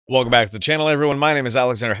Welcome back to the channel, everyone. My name is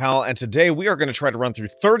Alexander Howell, and today we are going to try to run through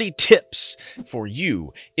 30 tips for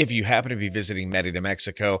you if you happen to be visiting Merida,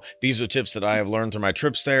 Mexico. These are tips that I have learned through my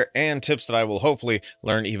trips there and tips that I will hopefully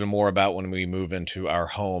learn even more about when we move into our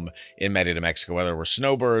home in Merida, Mexico, whether we're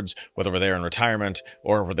snowbirds, whether we're there in retirement,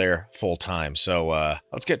 or we're there full time. So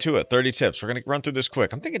let's get to it. 30 tips. We're going to run through this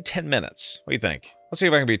quick. I'm thinking 10 minutes. What do you think? Let's see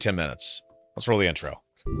if I can be 10 minutes. Let's roll the intro.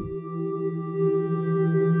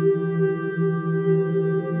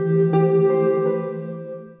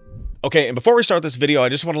 Okay, and before we start this video, I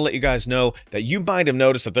just want to let you guys know that you might have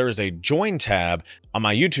noticed that there is a join tab on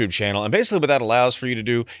my YouTube channel. And basically what that allows for you to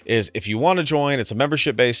do is if you want to join, it's a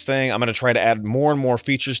membership-based thing. I'm going to try to add more and more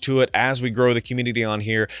features to it as we grow the community on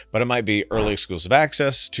here, but it might be early exclusive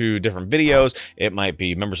access to different videos. It might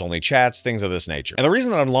be members-only chats, things of this nature. And the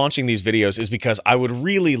reason that I'm launching these videos is because I would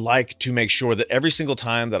really like to make sure that every single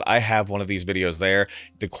time that I have one of these videos there,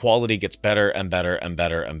 the quality gets better and better and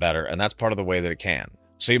better and better. And that's part of the way that it can.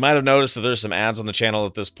 So you might have noticed that there's some ads on the channel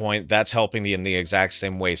at this point. That's helping in the exact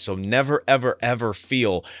same way. So never, ever, ever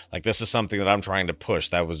feel like this is something that I'm trying to push.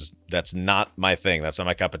 That's not my thing. That's not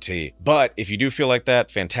my cup of tea. But if you do feel like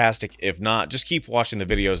that, fantastic. If not, just keep watching the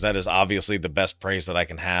videos. That is obviously the best praise that I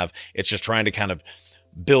can have. It's just trying to kind of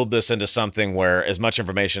build this into something where as much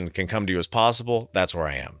information can come to you as possible. That's where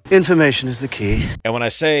I am. Information is the key. And when I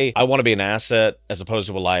say I want to be an asset as opposed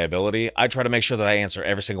to a liability, I try to make sure that I answer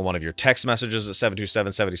every single one of your text messages at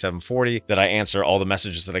 727-7740, that I answer all the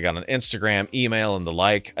messages that I got on Instagram, email, and the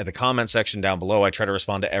like. At the comment section down below, I try to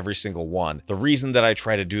respond to every single one. The reason that I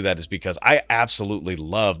try to do that is because I absolutely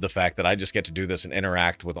love the fact that I just get to do this and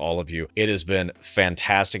interact with all of you. It has been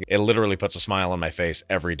fantastic. It literally puts a smile on my face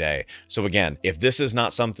every day. So again, if this is not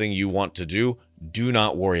something you want to do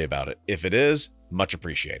not worry about it. If it is, much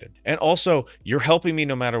appreciated. And also, you're helping me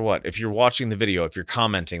no matter what. If you're watching the video, if you're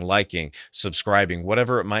commenting, liking, subscribing,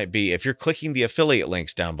 whatever it might be, if you're clicking the affiliate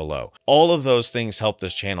links down below, all of those things help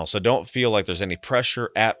this channel. So don't feel like there's any pressure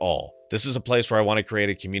at all. This is a place where I want to create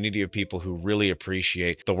a community of people who really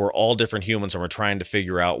appreciate that we're all different humans and we're trying to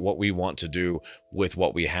figure out what we want to do with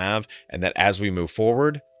what we have, and that as we move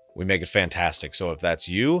forward, we make it fantastic. So if that's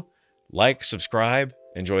you, like, subscribe,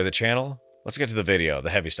 enjoy the channel. Let's get to the video. The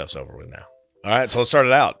heavy stuff's over with now. All right, so let's start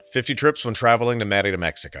it out. 50 trips when traveling to Merida,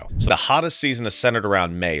 Mexico. So the hottest season is centered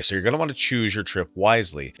around May, so you're going to want to choose your trip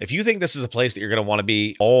wisely. If you think this is a place that you're going to want to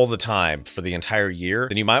be all the time for the entire year,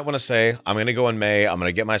 then you might want to say, I'm going to go in May. I'm going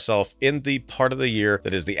to get myself in the part of the year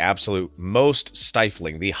that is the absolute most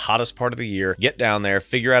stifling, the hottest part of the year. Get down there,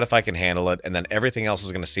 figure out if I can handle it, and then everything else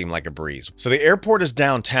is going to seem like a breeze. So the airport is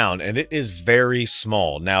downtown, and it is very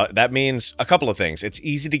small. Now, that means a couple of things. It's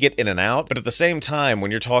easy to get in and out, but at the same time,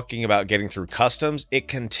 when you're talking about getting through customs, it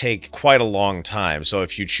can take quite a long time. So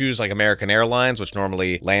if you choose like American Airlines, which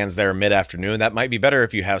normally lands there mid-afternoon, that might be better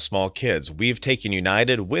if you have small kids. We've taken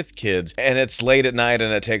United with kids, and it's late at night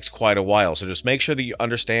and it takes quite a while. So just make sure that you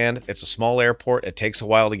understand it's a small airport. It takes a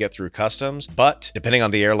while to get through customs, but depending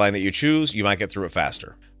on the airline that you choose, you might get through it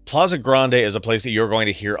faster. Plaza Grande is a place that you're going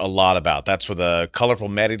to hear a lot about. That's where the colorful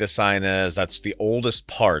Merida sign is. That's the oldest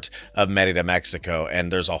part of Merida, Mexico.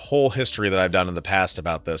 And there's a whole history that I've done in the past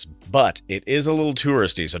about this, but it is a little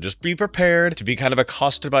touristy. So just be prepared to be kind of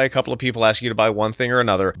accosted by a couple of people asking you to buy one thing or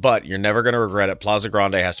another, but you're never going to regret it. Plaza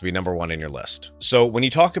Grande has to be #1 in your list. So when you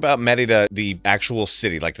talk about Merida, the actual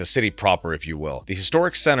city, like the city proper, if you will, the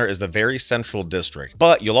historic center is the very central district,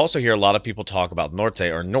 but you'll also hear a lot of people talk about Norte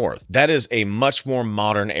or North. That is a much more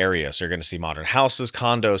modern area. So you're going to see modern houses,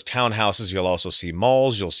 condos, townhouses. You'll also see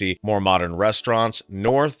malls. You'll see more modern restaurants.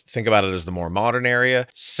 North, think about it as the more modern area.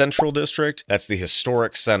 Central district, that's the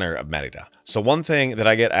historic center of Merida. So one thing that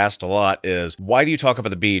I get asked a lot is, why do you talk about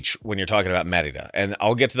the beach when you're talking about Merida? And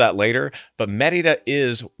I'll get to that later, but Merida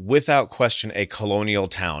is without question a colonial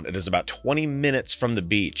town. It is about 20 minutes from the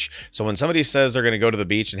beach. So when somebody says they're going to go to the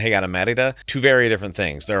beach and hang out in Merida, two very different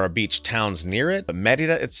things. There are beach towns near it, but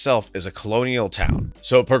Merida itself is a colonial town.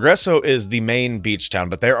 So Progreso is the main beach town,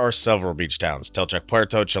 but there are several beach towns. Telchac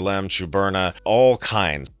Puerto, Chelem, Chuberna, all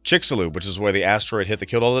kinds. Chicxulub, which is where the asteroid hit that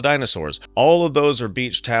killed all the dinosaurs. All of those are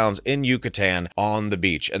beach towns in Yucatan on the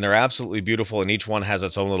beach, and they're absolutely beautiful, and each one has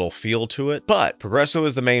its own little feel to it. But Progreso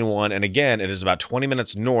is the main one, and again, it is about 20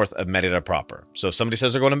 minutes north of Merida proper. So if somebody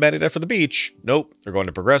says they're going to Merida for the beach, nope, they're going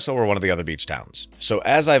to Progreso or one of the other beach towns. So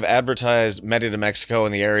as I've advertised Merida, Mexico,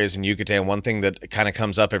 and the areas in Yucatan, one thing that kind of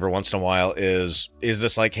comes up every once in a while is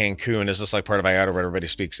this like Cancun? Is this like part of Vallarta where everybody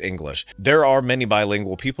speaks English? There are many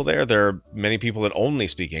bilingual people there. There are many people that only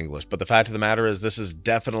speak English, but the fact of the matter is this is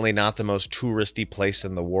definitely not the most touristy place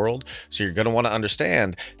in the world. So you're you're going to want to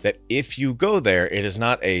understand that if you go there, it is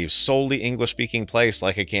not a solely English-speaking place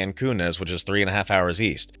like a Cancun is, which is 3.5 hours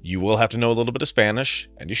east. You will have to know a little bit of Spanish,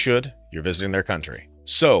 and you should. You're visiting their country.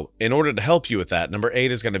 So, in order to help you with that, number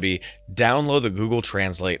 8 is going to be download the Google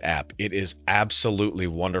Translate app. It is absolutely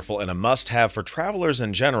wonderful and a must-have for travelers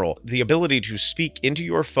in general. The ability to speak into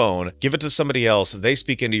your phone, give it to somebody else, they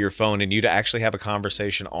speak into your phone, and you to actually have a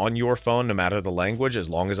conversation on your phone, no matter the language, as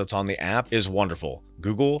long as it's on the app, is wonderful.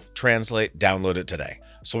 Google Translate, download it today.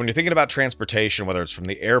 So when you're thinking about transportation, whether it's from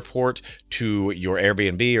the airport to your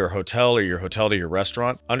Airbnb or hotel or your hotel to your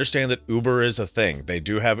restaurant, understand that Uber is a thing. They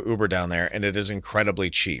do have Uber down there and it is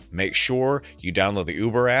incredibly cheap. Make sure you download the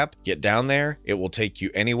Uber app, get down there. It will take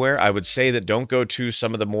you anywhere. I would say that don't go to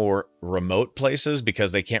some of the more remote places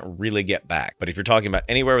because they can't really get back. But if you're talking about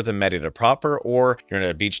anywhere within Merida proper, or you're in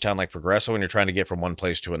a beach town like Progreso and you're trying to get from one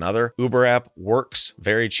place to another, Uber app works,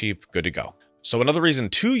 very cheap, good to go. So another reason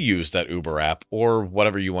to use that Uber app or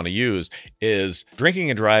whatever you want to use is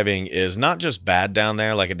drinking and driving is not just bad down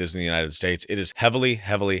there like it is in the United States. It is heavily,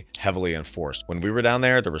 heavily, heavily enforced. When we were down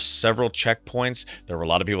there were several checkpoints. There were a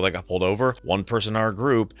lot of people that got pulled over. One person in our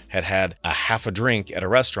group had had a half a drink at a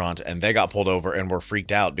restaurant and they got pulled over and were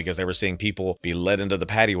freaked out because they were seeing people be led into the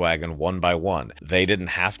paddy wagon one by one. They didn't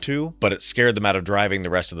have to, but it scared them out of driving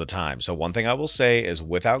the rest of the time. So one thing I will say is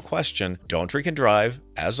without question, don't drink and drive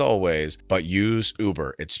as always, but use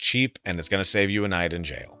Uber. It's cheap and it's going to save you a night in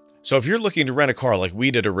jail. So if you're looking to rent a car like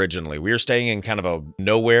we did originally, we were staying in kind of a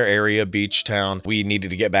nowhere area, beach town. We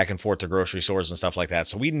needed to get back and forth to grocery stores and stuff like that.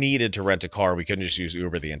 So we needed to rent a car. We couldn't just use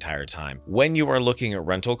Uber the entire time. When you are looking at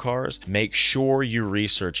rental cars, make sure you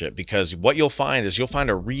research it because what you'll find is you'll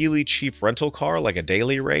find a really cheap rental car, like a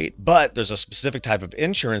daily rate, but there's a specific type of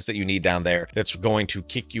insurance that you need down there that's going to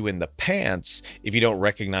kick you in the pants if you don't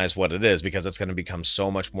recognize what it is, because it's going to become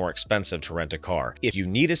so much more expensive to rent a car. If you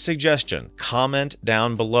need a suggestion, comment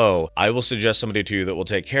down below. I will suggest somebody to you that will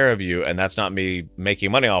take care of you, and that's not me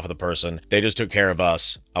making money off of the person. They just took care of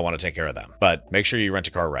us. I want to take care of them. But make sure you rent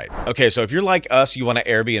a car right. Okay, so if you're like us, you want to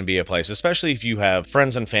Airbnb a place, especially if you have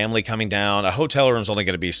friends and family coming down. A hotel room is only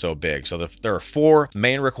going to be so big. So there are 4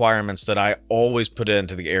 main requirements that I always put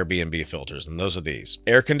into the Airbnb filters, and those are these.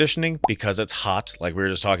 Air conditioning, because it's hot, like we were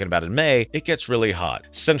just talking about in May, it gets really hot.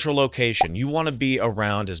 Central location, you want to be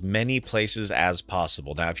around as many places as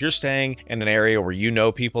possible. Now, if you're staying in an area where you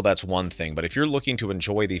know people, that's one thing. But if you're looking to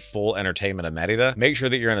enjoy the full entertainment of Merida, make sure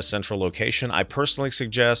that you're in a central location. I personally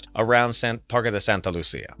suggest around Parque de Santa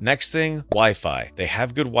Lucia. Next thing, Wi-Fi. They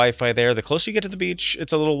have good Wi-Fi there. The closer you get to the beach,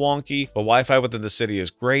 it's a little wonky, but Wi-Fi within the city is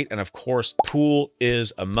great. And of course, pool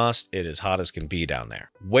is a must. It is hot as can be down there.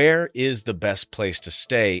 Where is the best place to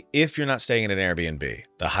stay if you're not staying in an Airbnb?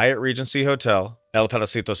 The Hyatt Regency Hotel, El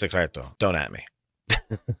Pedacito Secreto. Don't at me.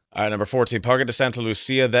 All right, number 14, Parque de Santa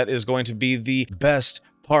Lucia. That is going to be the best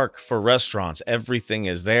park for restaurants. Everything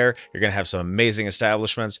is there. You're going to have some amazing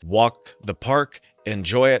establishments. Walk the park,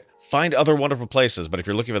 enjoy it, find other wonderful places. But if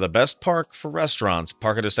you're looking for the best park for restaurants,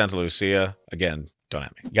 Parque de Santa Lucia, again, don't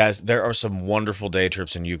at me. Guys, there are some wonderful day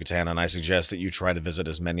trips in Yucatan, and I suggest that you try to visit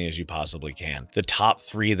as many as you possibly can. The top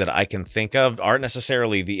 3 that I can think of aren't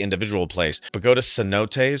necessarily the individual place, but go to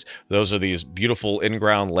cenotes. Those are these beautiful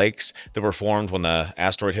in-ground lakes that were formed when the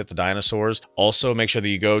asteroid hit the dinosaurs. Also, make sure that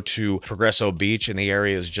you go to Progreso Beach in the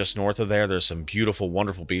areas just north of there. There's some beautiful,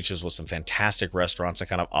 wonderful beaches with some fantastic restaurants and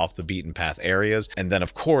kind of off the beaten path areas. And then,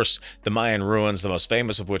 of course, the Mayan ruins, the most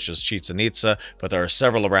famous of which is Chichen Itza, but there are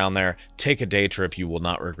several around there. Take a day trip. You will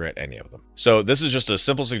not regret any of them. So this is just a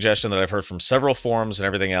simple suggestion that I've heard from several forums and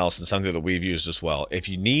everything else, and something that we've used as well. If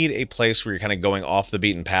you need a place where you're kind of going off the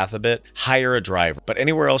beaten path a bit, hire a driver. But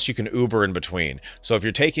anywhere else you can Uber in between. So if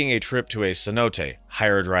you're taking a trip to a cenote,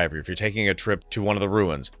 hire a driver. If you're taking a trip to one of the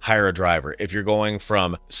ruins, hire a driver. If you're going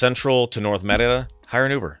from Central to North Merida, hire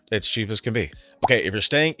an Uber. It's cheap as can be. Okay, if you're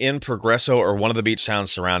staying in Progreso or one of the beach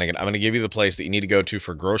towns surrounding it, I'm going to give you the place that you need to go to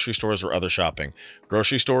for grocery stores or other shopping.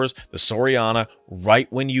 Grocery stores, the Soriana,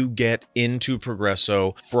 right when you get into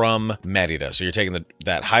Progreso from Merida. So you're taking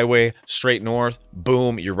that highway straight north,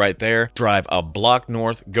 boom, you're right there. Drive a block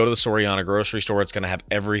north, go to the Soriana grocery store. It's going to have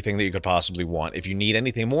everything that you could possibly want. If you need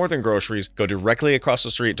anything more than groceries, go directly across the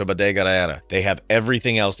street to Bodega Aérea. They have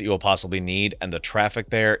everything else that you will possibly need, and the traffic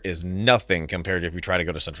there is nothing compared to if you try to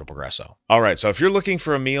go to Central Progreso. All right, so if you're looking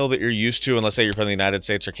for a meal that you're used to, and let's say you're from the United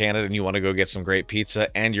States or Canada and you want to go get some great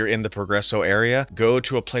pizza and you're in the Progreso area, go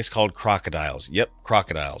to a place called Crocodiles. Yep,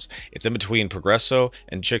 Crocodiles. It's in between Progreso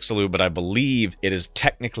and Chicxulub, but I believe it is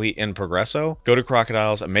technically in Progreso. Go to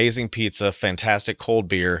Crocodiles, amazing pizza, fantastic cold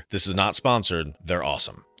beer. This is not sponsored. They're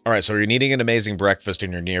awesome. All right, so you're needing an amazing breakfast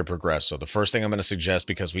and you're near Progresso. The first thing I'm going to suggest,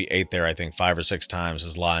 because we ate there, I think 5 or 6 times,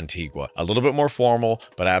 is La Antigua. A little bit more formal,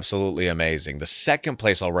 but absolutely amazing. The second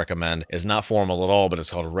place I'll recommend is not formal at all, but it's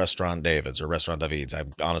called Restaurant David's or Restaurant David's. I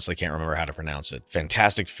honestly can't remember how to pronounce it.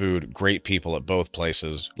 Fantastic food, great people at both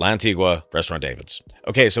places. La Antigua, Restaurant David's.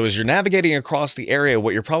 Okay, so as you're navigating across the area,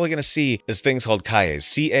 what you're probably going to see is things called calles,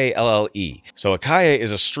 C-A-L-L-E. So a calle is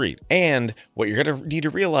a street, and what you're going to need to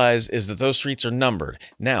realize is that those streets are numbered.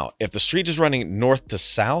 Now, if the street is running north to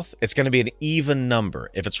south, it's going to be an even number.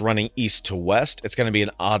 If it's running east to west, it's going to be an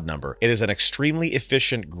odd number. It is an extremely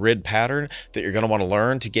efficient grid pattern that you're going to want to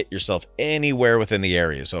learn to get yourself anywhere within the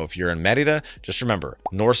area. So if you're in Merida, just remember,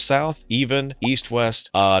 north-south, even, east-west,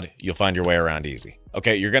 odd, you'll find your way around easy.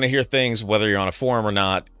 Okay, you're going to hear things, whether you're on a forum or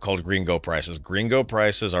not, called gringo prices. Gringo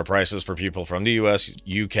prices are prices for people from the US,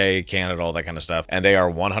 UK, Canada, all that kind of stuff. And they are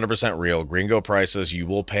 100% real. Gringo prices, you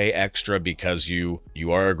will pay extra because you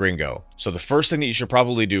are a gringo. So the first thing that you should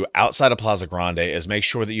probably do outside of Plaza Grande is make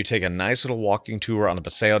sure that you take a nice little walking tour on the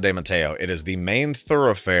Paseo de Mateo. It is the main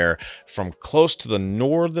thoroughfare from close to the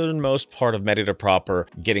northernmost part of Merida proper,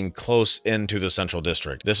 getting close into the central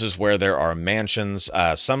district. This is where there are mansions.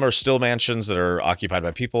 Some are still mansions that are occupied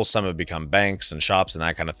by people. Some have become banks and shops and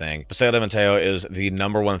that kind of thing. Paseo de Mateo is the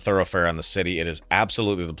 #1 thoroughfare in the city. It is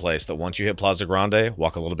absolutely the place that once you hit Plaza Grande,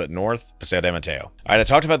 walk a little bit north, Paseo de Mateo. All right, I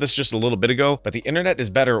talked about this just a little bit ago, but the internet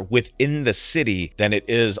is better within the city than it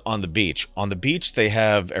is on the beach. On the beach, they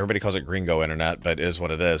have, everybody calls it gringo internet, but it is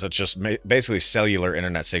what it is. It's just basically cellular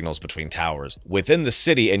internet signals between towers. Within the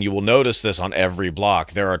city, and you will notice this on every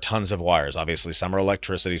block, there are tons of wires. Obviously, some are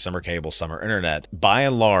electricity, some are cable, some are internet. By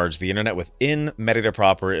and large, the internet within Merida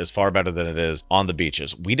proper is far better than it is on the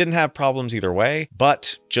beaches. We didn't have problems either way,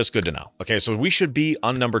 but just good to know. Okay, so we should be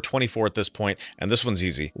on number 24 at this point, and this one's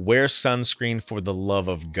easy. Wear sunscreen for the love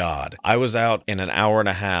of God. I was out in an hour and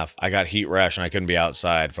a half. I got heat rash and I couldn't be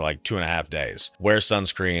outside for like 2.5 days. Wear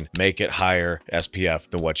sunscreen, make it higher SPF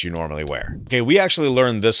than what you normally wear. Okay, we actually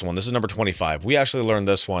learned this one. This is number 25. We actually learned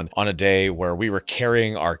this one on a day where we were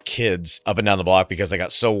carrying our kids up and down the block because they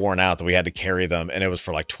got so worn out that we had to carry them, and it was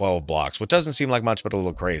for like 12 blocks, which doesn't seem like much, but a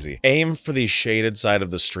little crazy. Aim for the shaded side of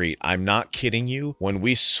the street. I'm not kidding you. When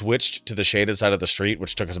we switched to the shaded side of the street,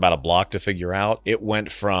 which took us about a block to figure out, it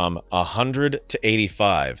went from 100 to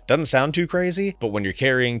 85. Doesn't sound too crazy, but when you're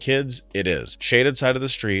carrying kids, it is. Shaded side of the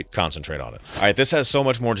street, concentrate on it. All right, this has so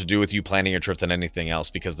much more to do with you planning your trip than anything else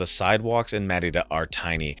because the sidewalks in Merida are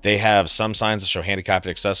tiny. They have some signs that show handicapped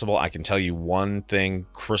accessible. I can tell you one thing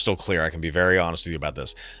crystal clear. I can be very honest with you about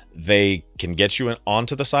this. They can get you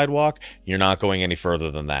onto the sidewalk. You're not going any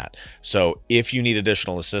further than that. So if you need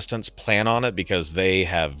additional assistance, plan on it because they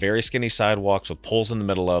have very skinny sidewalks with poles in the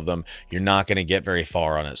middle of them. You're not going to get very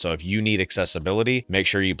far on it. So if you need accessibility, make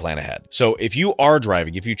sure you plan ahead. So if you are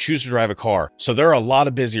driving, if you choose to drive a car, so there are a lot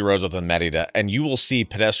of busy roads within Merida, and you will see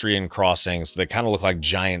pedestrian crossings that kind of look like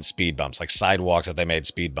giant speed bumps, like sidewalks that they made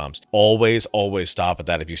speed bumps. Always, always stop at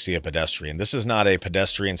that if you see a pedestrian. This is not a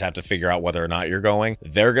pedestrians have to figure out whether or not you're going.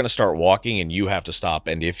 They're going to start walking and you have to stop,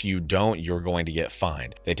 and if you don't, you're going to get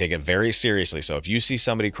fined. They take it very seriously. So if you see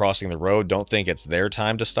somebody crossing the road, don't think it's their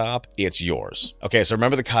time to stop, it's yours. Okay, so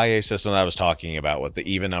remember the calle system that I was talking about with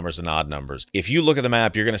the even numbers and odd numbers. If you look at the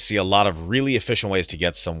map, you're going to see a lot of really efficient ways to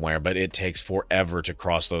get somewhere, but it takes forever to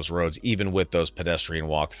cross those roads, even with those pedestrian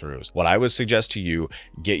walkthroughs. What I would suggest to you,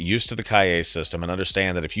 get used to the calle system and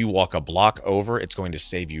understand that if you walk a block over, it's going to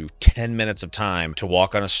save you 10 minutes of time to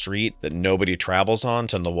walk on a street that nobody travels on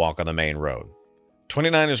to walk on the main road.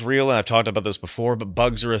 29 is real, and I've talked about this before, but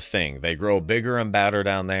bugs are a thing. They grow bigger and badder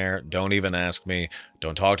down there. Don't even ask me.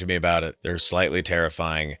 Don't talk to me about it. They're slightly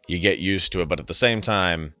terrifying. You get used to it, but at the same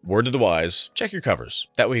time, word to the wise, check your covers.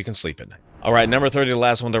 That way you can sleep at night. All right, number 30, the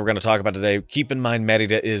last one that we're going to talk about today. Keep in mind,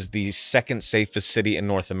 Merida is the second safest city in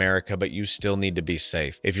North America, but you still need to be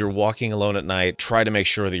safe. If you're walking alone at night, try to make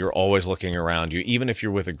sure that you're always looking around you. Even if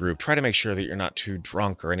you're with a group, try to make sure that you're not too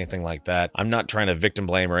drunk or anything like that. I'm not trying to victim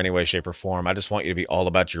blame or any way, shape, or form. I just want you to be all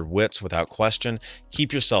about your wits without question.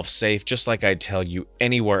 Keep yourself safe, just like I'd tell you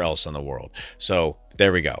anywhere else in the world. So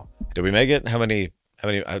there we go. Did we make it? How many?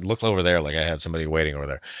 I looked over there like I had somebody waiting over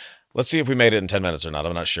there. Let's see if we made it in 10 minutes or not.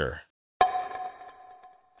 I'm not sure.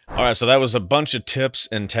 All All right, so that was a bunch of tips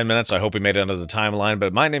in 10 minutes. I hope we made it under the timeline,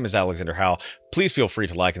 but my name is Alexander Howell. Please feel free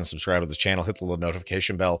to like and subscribe to this channel. Hit the little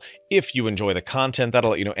notification bell if you enjoy the content.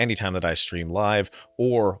 That'll let you know anytime that I stream live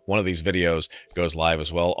or one of these videos goes live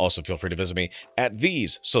as well. Also, feel free to visit me at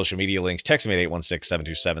these social media links. Text me at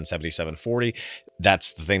 816-727-7740.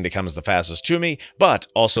 That's the thing that comes the fastest to me, but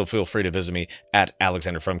also feel free to visit me at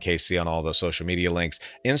Alexander from KC on all those social media links.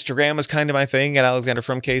 Instagram is kind of my thing at Alexander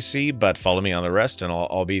from KC, but follow me on the rest and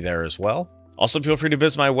I'll be there as well. Also, feel free to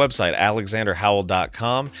visit my website,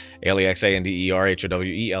 alexanderhowell.com,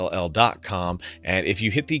 alexanderhowell.com. And if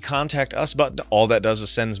you hit the Contact Us button, all that does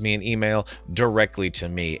is sends me an email directly to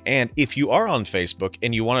me. And if you are on Facebook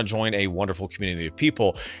and you want to join a wonderful community of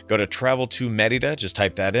people, go to Travel to Merida, just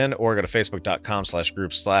type that in, or go to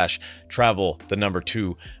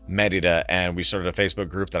facebook.com/group/travel2Merida. And we started a Facebook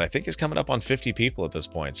group that I think is coming up on 50 people at this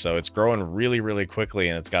point. So it's growing really, really quickly,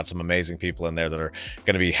 and it's got some amazing people in there that are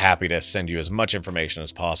going to be happy to send you as much information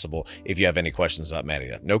as possible if you have any questions about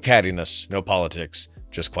Merida. No cattiness, no politics,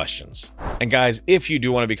 just questions. And guys, if you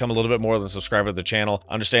do want to become a little bit more than a subscriber to the channel,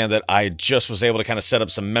 understand that I just was able to kind of set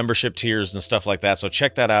up some membership tiers and stuff like that. So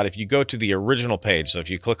check that out. If you go to the original page, so if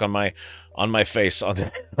you click on my face on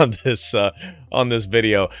this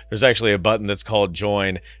video, there's actually a button that's called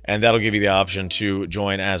join, and that'll give you the option to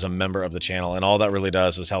join as a member of the channel. And all that really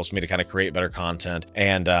does is helps me to kind of create better content.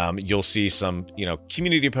 And you'll see some,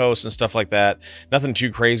 community posts and stuff like that. Nothing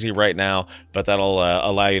too crazy right now, but that'll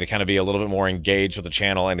allow you to kind of be a little bit more engaged with the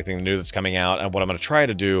channel, anything new that's coming out. And what I'm going to try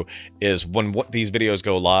to do is when these videos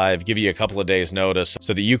go live, give you a couple of days notice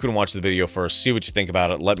so that you can watch the video first, see what you think about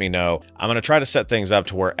it, let me know. I'm going to try to set things up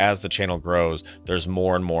to where as the channel grows, there's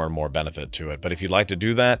more and more and more benefit to it. But if you'd like to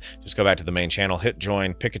do that, just go back to the main channel, hit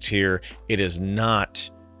join, pick a tier. It is not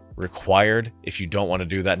required if you don't want to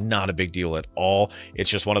do that. Not a big deal at all. It's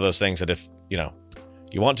just one of those things that if you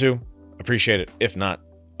want to, appreciate it. If not,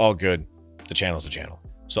 all good. The channel's the channel.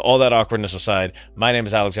 So all that awkwardness aside, my name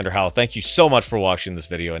is Alexander Howell. Thank you so much for watching this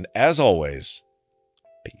video, and as always,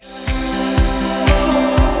 peace.